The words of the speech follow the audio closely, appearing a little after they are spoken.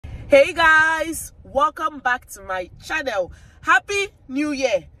Hey guys, welcome back to my channel. Happy New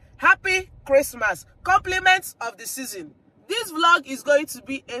Year, happy Christmas, compliments of the season. This vlog is going to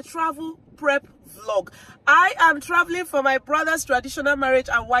be a travel prep vlog. I am traveling for my brother's traditional marriage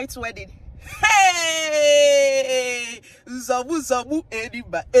and white wedding. Hey, so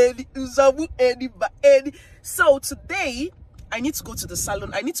today I need to go to the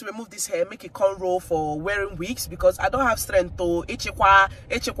salon. I need to remove this hair, make it cornrow for wearing wigs because I don't have strength to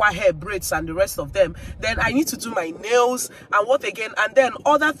echekwa hair braids and the rest of them. Then I need to do my nails and what again, and then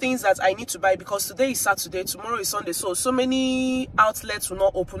other things that I need to buy because today is Saturday, tomorrow is Sunday, so many outlets will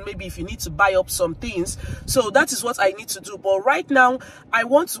not open. Maybe if you need to buy up some things, so that is what I need to do. But right now I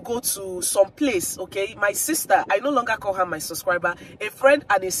want to go to some place. Okay, my sister, I no longer call her my subscriber, a friend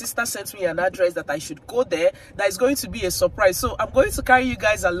and a sister sent me an address that I should go there. That is going to be a surprise. So I'm going to carry you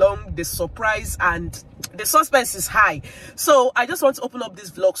guys along the surprise, and the suspense is high. So I just want to open up this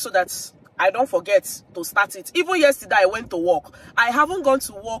vlog so that I don't forget to start it. Even yesterday I went to work. I haven't gone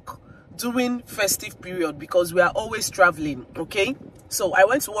to work during festive period because we are always traveling. Okay, so I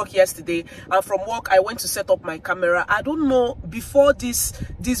went to work yesterday, and from work I went to set up my camera. I don't know before this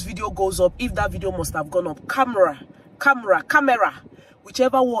video goes up if that video must have gone up. Camera,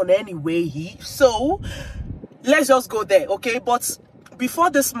 whichever one anyway. So let's just go there, okay? But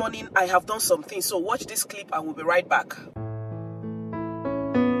before this morning, I have done something. So watch this clip and we'll be right back.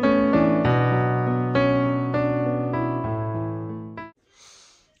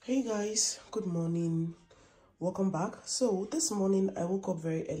 Hey guys, good morning. Welcome back. So this morning, I woke up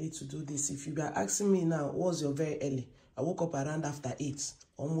very early to do this. If you are asking me now, what's your very early? I woke up around after 8,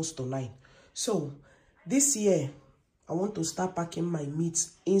 almost to 9. So this year, I want to start packing my meat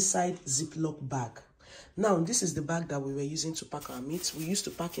inside Ziploc bag. Now, this is the bag that we were using to pack our meat. We used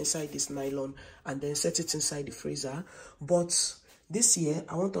to pack inside this nylon and then set it inside the freezer. But this year,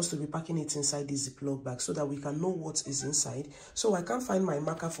 I want us to be packing it inside this Ziploc bag so that we can know what is inside. So I can't find my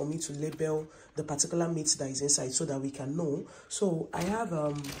marker for me to label the particular meat that is inside so that we can know. So I have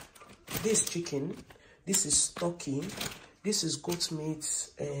this chicken. This is turkey. This is goat meat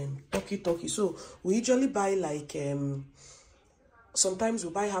and turkey. So we usually buy like sometimes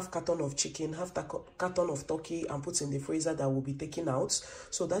we buy half carton of chicken, half carton of turkey and put in the freezer that will be taken out.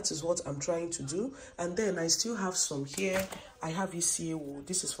 So that is what I'm trying to do. And then I still have some here. I have ECA,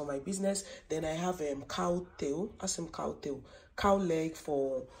 this is for my business. Then I have cow tail, cow leg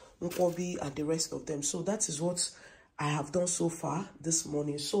for Nkobi and the rest of them. So that is what I have done so far this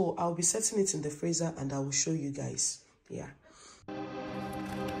morning. So I'll be setting it in the freezer and I will show you guys. Yeah.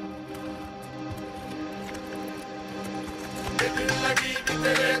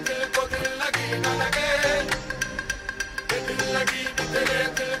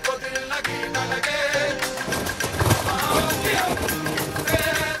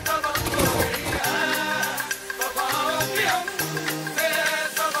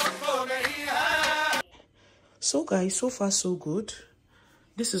 So guys, so far so good.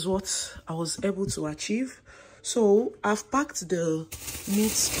 This is what I was able to achieve. So I've packed the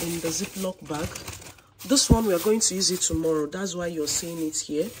meat in the Ziploc bag. This one we are going to use it tomorrow. That's why you're seeing it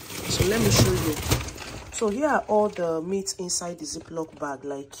here. So let me show you. So here are all the meat inside the Ziploc bag.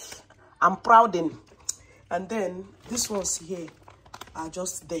 Like, I'm proud in. And then these ones here are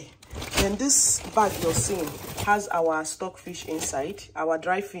just there. Then this bag you're seeing has our stockfish inside, our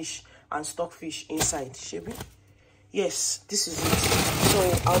dry fish and stockfish inside. Shebi? Yes, this is it. So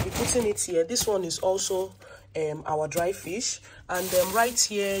I'll be putting it here. This one is also our dry fish, and then right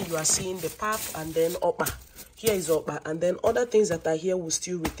here you are seeing the pap, and then okpa. Here is okpa, and then other things that are here will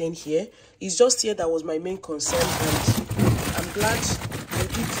still retain here. It's just here that was my main concern, and I'm glad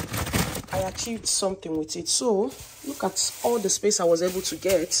I achieved something with it. So look at all the space I was able to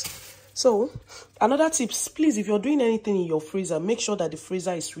get. So another tips, please, if you're doing anything in your freezer, make sure that the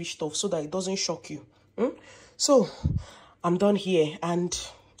freezer is switched off so that it doesn't shock you. So I'm done here, and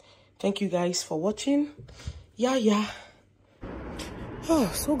thank you guys for watching. Yeah.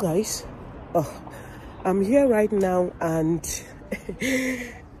 Oh, so guys, I'm here right now, and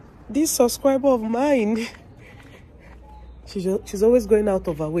this subscriber of mine, she's always going out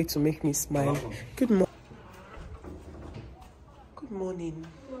of her way to make me smile. Good morning. Good morning.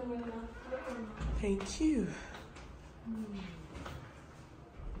 Thank you.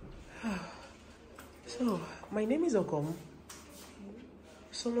 So my name is Ogom.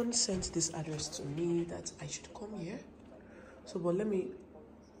 Someone sent this address to me that I should come here. So, but let me...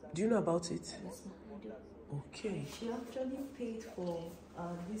 Do you know about it? Yes, I do. Okay. She actually paid for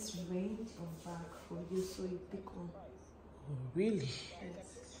this range of bag for you, so you pick one. Oh, really?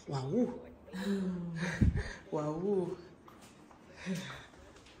 Yes. Wow. Wow.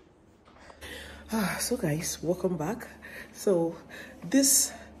 So guys, welcome back. So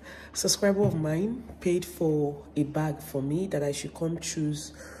this subscriber of mine paid for a bag for me that I should come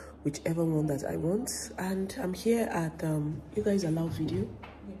choose whichever one that I want, and I'm here at you guys allow video?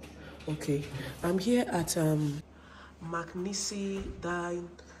 Yes. Okay, I'm here at Magnisi Dine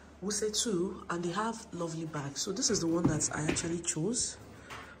Wuse 2, and they have lovely bags. So this is the one that I actually chose.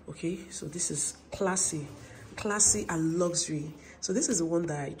 Okay, so this is classy and luxury. So this is the one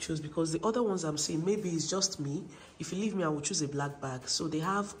that I chose because the other ones I'm seeing, maybe it's just me. If you leave me, I will choose a black bag. So they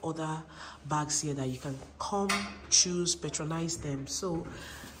have other bags here that you can come, choose, patronize them. So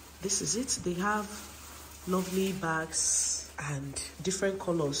this is it. They have lovely bags and different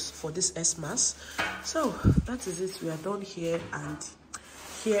colors for this S-Mass. So that is it. We are done here, and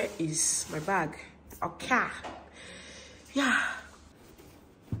here is my bag. Okay. Yeah.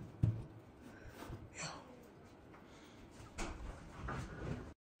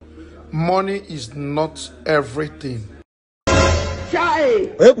 Money is not everything. Chai!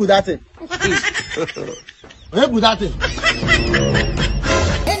 Where put that thing? Where put that thing?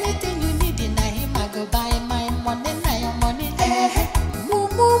 Anything you need in him, I go buy my money, now your money. Moo,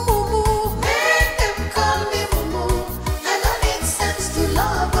 moo, moo, moo. Make them call me moo, moo. I don't need sense to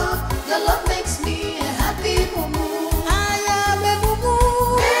love, your love makes me happy, moo, moo. I am a moo,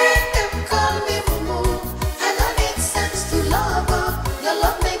 moo. Make them call me moo, moo. I don't need sense to love, your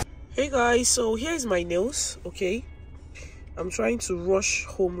love makes. Hey guys, so here's my nails. Okay, I'm trying to rush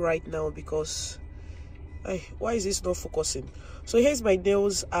home right now because why is this not focusing? So here's my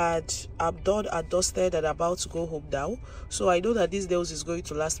nails. I'm done, dusted, and about to go home now. So I know that this nails is going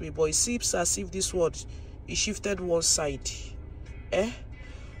to last me, but it seems as if this one is shifted one side.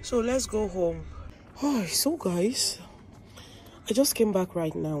 So let's go home. So guys, I just came back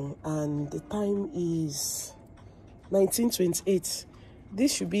right now and the time is 19:28.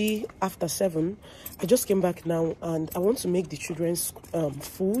 This should be after 7. I just came back now and I want to make the children's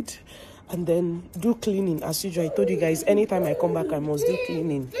food and then do cleaning as usual. I told you guys, anytime I come back I must do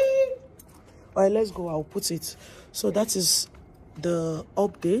cleaning. All right, let's go. I'll put it. So that is the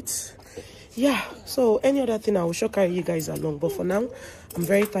update. Yeah, so any other thing I will sure carry you guys along, but for now I'm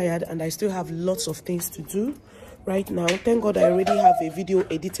very tired and I still have lots of things to do right now. Thank God I already have a video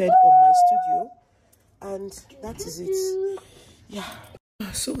edited on my studio, and that is it. Yeah.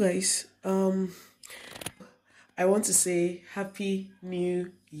 So guys, I want to say Happy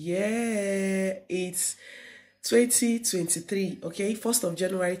New Year. It's 2023, okay, 1st of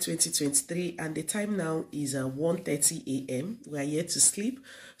January 2023, and the time now is 1:30 a.m. We are yet to sleep,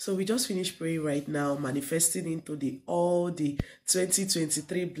 so we just finished praying right now, manifesting into all the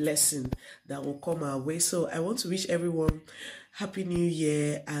 2023 blessing that will come our way. So I want to wish everyone Happy New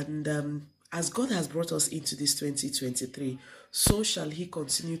Year, and as God has brought us into this 2023, so shall He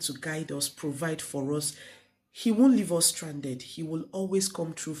continue to guide us, provide for us. He won't leave us stranded. He will always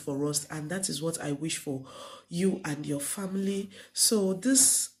come through for us, and that is what I wish for you and your family. So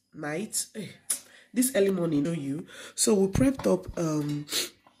this night, this early morning, so we prepped up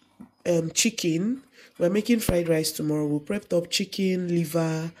chicken. We're making fried rice tomorrow. We prepped up chicken,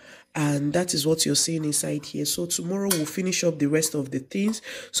 liver, and that is what you're seeing inside here. So tomorrow we'll finish up the rest of the things.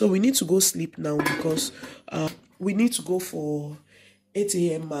 So we need to go sleep now because we need to go for 8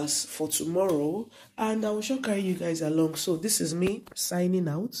 a.m. mass for tomorrow, and I will sure carry you guys along. So this is me signing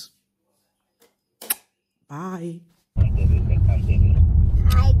out. Bye.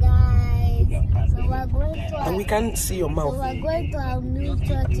 Hi guys. So we're going to. And we can't see your mouth. So we're going to our new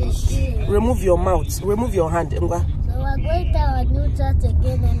church again. Remove your mouth. Remove your hand. So we're going to our new church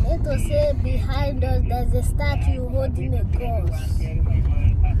again, and it will say behind us there's a statue holding a cross.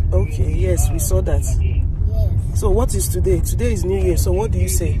 Okay. Yes, we saw that. Yes. So what is today? Today is New Year. So what do you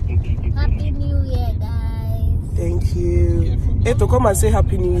say? Happy New Year, guys. Thank you. Hey, to come and say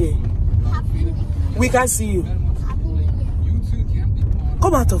Happy New Year. Happy New Year. We can see you. Happy New Year.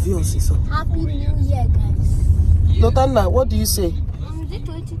 Come out of yours, so. Happy New Year, guys. Lotanna, what do you say? Is it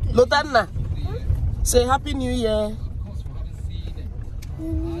 2020? Lotanna, say Happy New Year.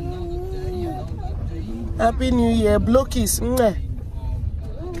 Happy New Year. Blow kiss.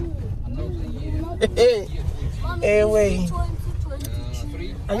 Hey, wait.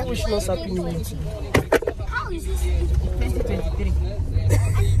 Are you wishing us Happy New Year too? How is this 2023?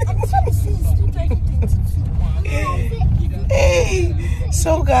 And this one is 2022. Hey,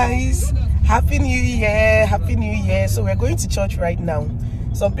 so guys, Happy New Year. Happy New Year. So we're going to church right now.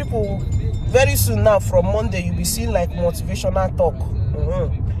 Some people, very soon now, from Monday, you'll be seeing like motivational talk.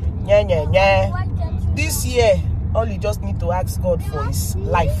 This year, all you just need to ask God for is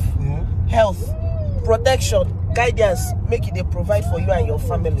life, health, protection, guidance. Make it a provide for you and your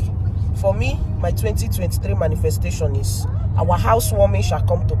family. For me, my 2023 manifestation is our housewarming shall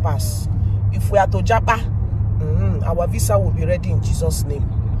come to pass. If we are to Japa, our visa will be ready in Jesus' name.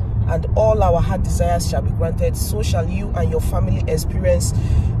 And all our heart desires shall be granted. So shall you and your family experience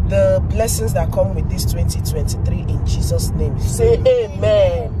the blessings that come with this 2023 in Jesus' name. Say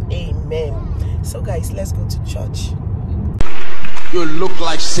amen. Amen. So guys, let's go to church. You look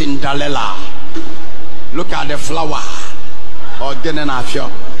like Cinderella. Look at the flower. Or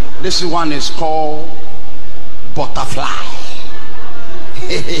this one is called butterfly.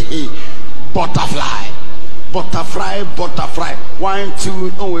 Butterfly. Butterfly, butterfly. 1,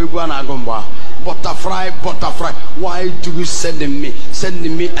 2, oh, we wanna go. Butterfly, butterfly. Why do you send me?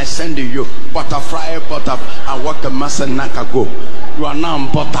 Sending me, I send you. Butterfly, butterfly. I walk a master naka go. You are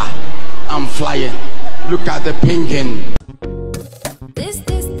now butter. I'm flying. Look at the penguin. This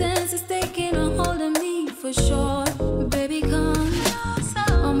distance is taking a hold of me for sure. Baby, come.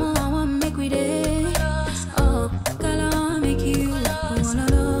 I wanna make we day. Oh, girl, I wanna make you.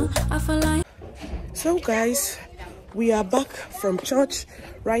 I feel like. So guys, we are back from church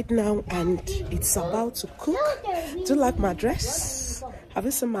right now and it's about to cook. Do you like my dress? Have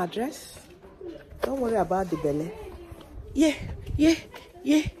you seen my dress? Don't worry about the belly. Yeah.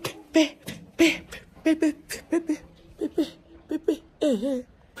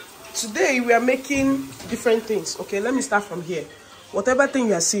 Today we are making different things. Okay, let me start from here. Whatever thing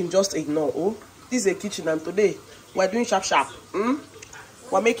you are seeing, just ignore. Oh, this is a kitchen and today we're doing sharp.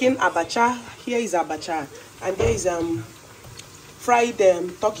 We're making abacha. Here is abacha, and there is fried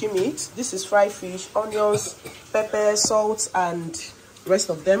turkey meat. This is fried fish, onions, pepper, salt, and the rest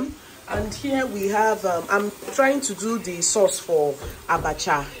of them. And here we have I'm trying to do the sauce for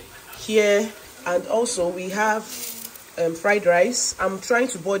abacha here, and also we have fried rice. I'm trying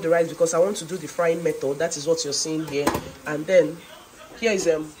to boil the rice because I want to do the frying method. That is what you're seeing here. And then here is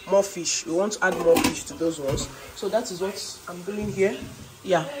more fish. We want to add more fish to those ones, so that is what I'm doing here.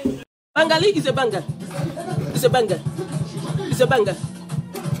 Yeah. Bangali is a banger. It's a banger. It's a banger.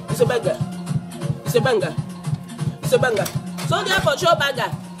 It's a banger. It's a banger. It's a banger. So therefore, show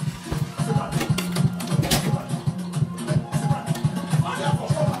banger.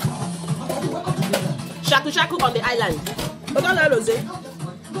 Shaku shaku on the island. What on that, Rose?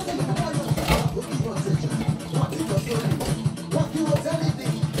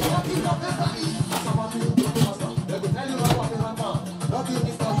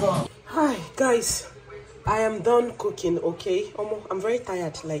 Hi guys, I am done cooking. Okay, I'm very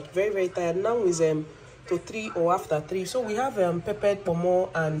tired, like very tired. Now is to 3 or after 3, so we have peppered pomo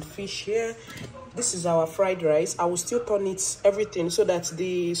and fish here. This is our fried rice. I will still turn it everything so that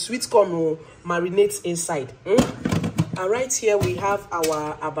the sweet corn will marinate inside. And right here we have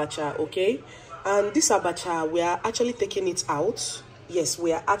our abacha. Okay, and this abacha we are actually taking it out. Yes,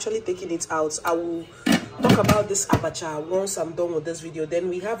 we are actually taking it out. I will talk about this abacha once I'm done with this video. Then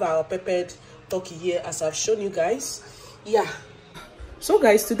we have our peppered turkey here, as I've shown you guys. Yeah, so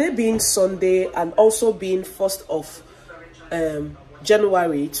guys, today being Sunday and also being 1st of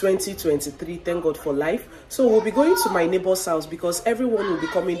January 2023, thank God for life. So we'll be going to my neighbor's house because everyone will be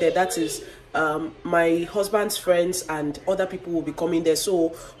coming there. That is my husband's friends and other people will be coming there.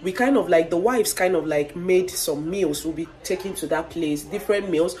 So we kind of like, the wives kind of like made some meals. We'll be taking to that place, different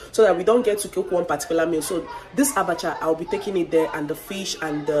meals, so that we don't get to cook one particular meal. So this abacha, I'll be taking it there, and the fish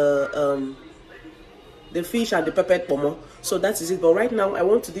and the peppered pomo. So that is it. But right now I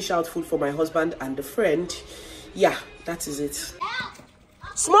want to dish out food for my husband and the friend. Yeah, that is it.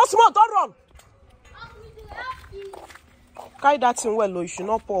 Small, don't run. Carry that thing well, you should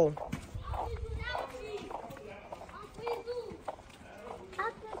not pour.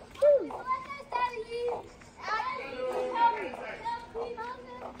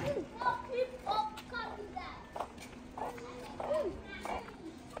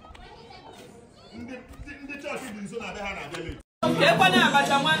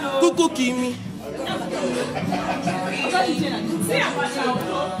 Kuku Kimi.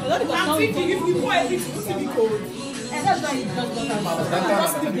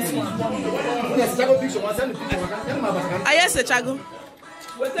 Yes, Chago.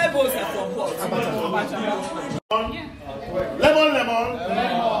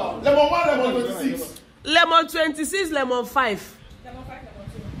 Lemon 26, lemon 5.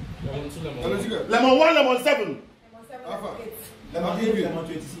 Lemon 1, lemon 7.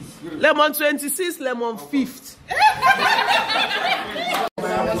 Lemon 26, lemon 5th.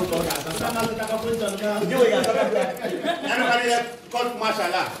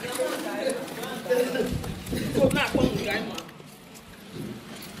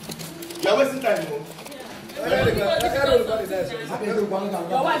 You're wasting time,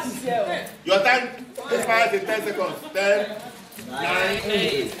 Your time expires in 10 seconds. 10, 9,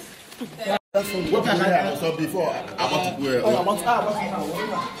 8. What can I have some before? I want to wear.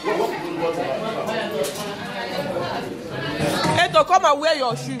 Hey, to come and wear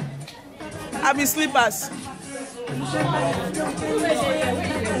your shoe. I mean slippers.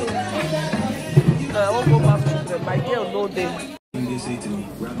 I won't go back to them. My girl no day.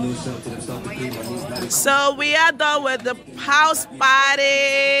 So we are done with the house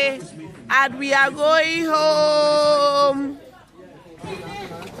party and we are going home.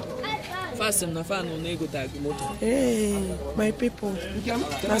 Hey, my people.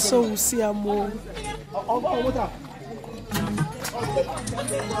 That's so we see a more.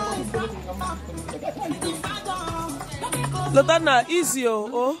 Lotanna, easy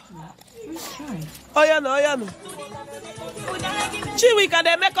oh. Oh yeah no. Chiwi can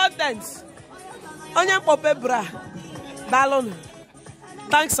they make content? Onion pope bra. Dalon.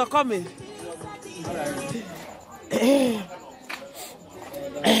 Thanks for coming.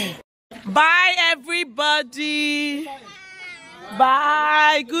 Bye everybody.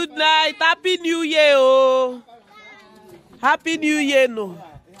 Bye. Good night. Happy New Year. Oh. Happy New Year no.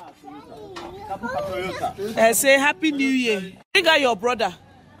 Say Happy New Year. Bring out your brother.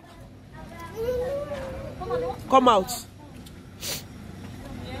 Come out.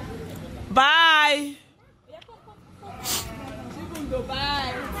 Bye.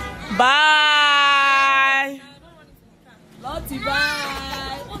 Bye. Bye. Lottie,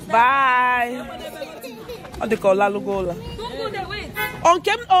 bye. Bye. What they call Lalugola? On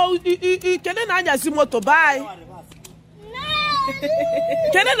came oh can I just see moto bye.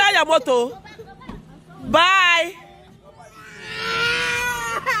 Can I your moto? Bye.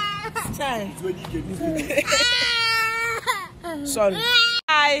 Sorry.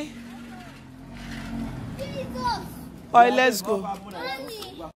 Bye. Alright, let's go.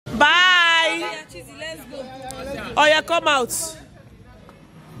 Bye. Oh yeah, come out.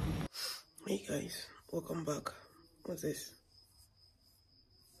 Hey guys, welcome back. What's this?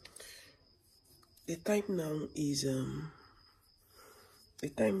 The time now is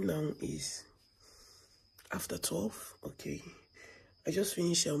after 12. Okay. I just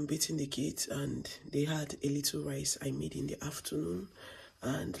finished beating the kids and they had a little rice I made in the afternoon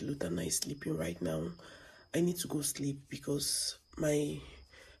and Lotanna is sleeping right now. I need to go sleep because my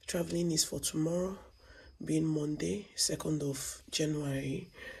traveling is for tomorrow, being Monday, 2nd of January.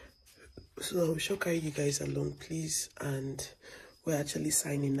 So I shall carry you guys along, please. And we're actually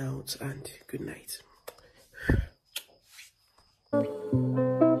signing out and good night.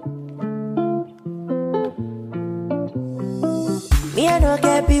 Me, I don't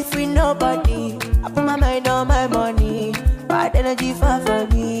care beef with nobody. I put my mind on my money. Bad energy far from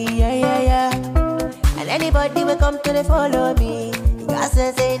me, yeah. And anybody will come to the follow me. God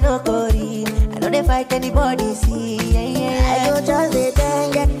says ain't no Cory. I know they fight anybody, see, yeah. I don't just the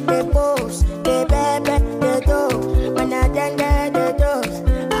bang, the post, the baby, the dough. When I dang the doors,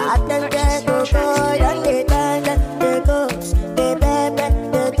 I dang the go, and the bang, the ghost, the baby,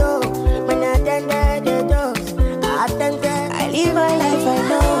 the dough. When I dang the doors, I dang the. I live my life, I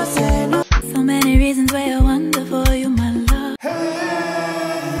know, say no. So many reasons why I wonder for you, my love.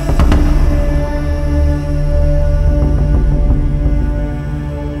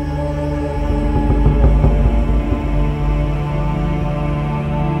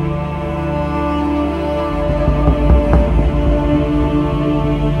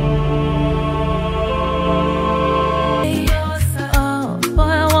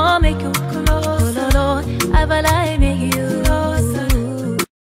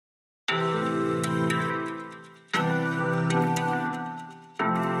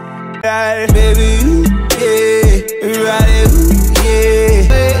 Baby,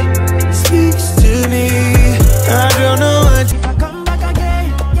 yeah, speaks to me. I don't know what. If I come back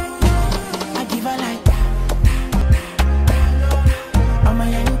again, I give her like that. I'm a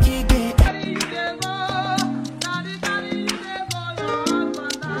Yankee girl.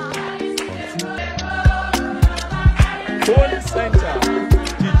 Center.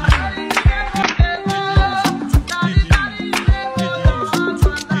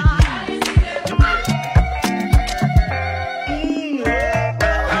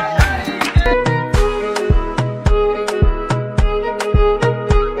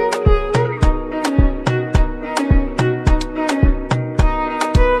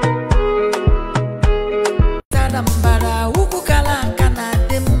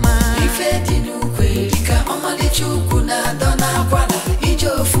 Ife di n'ukwe, dika ọmalịcha ukwu na-adọ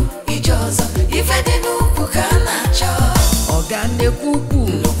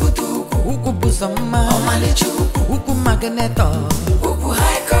Uku magneto. Uku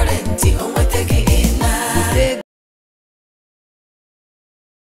high current.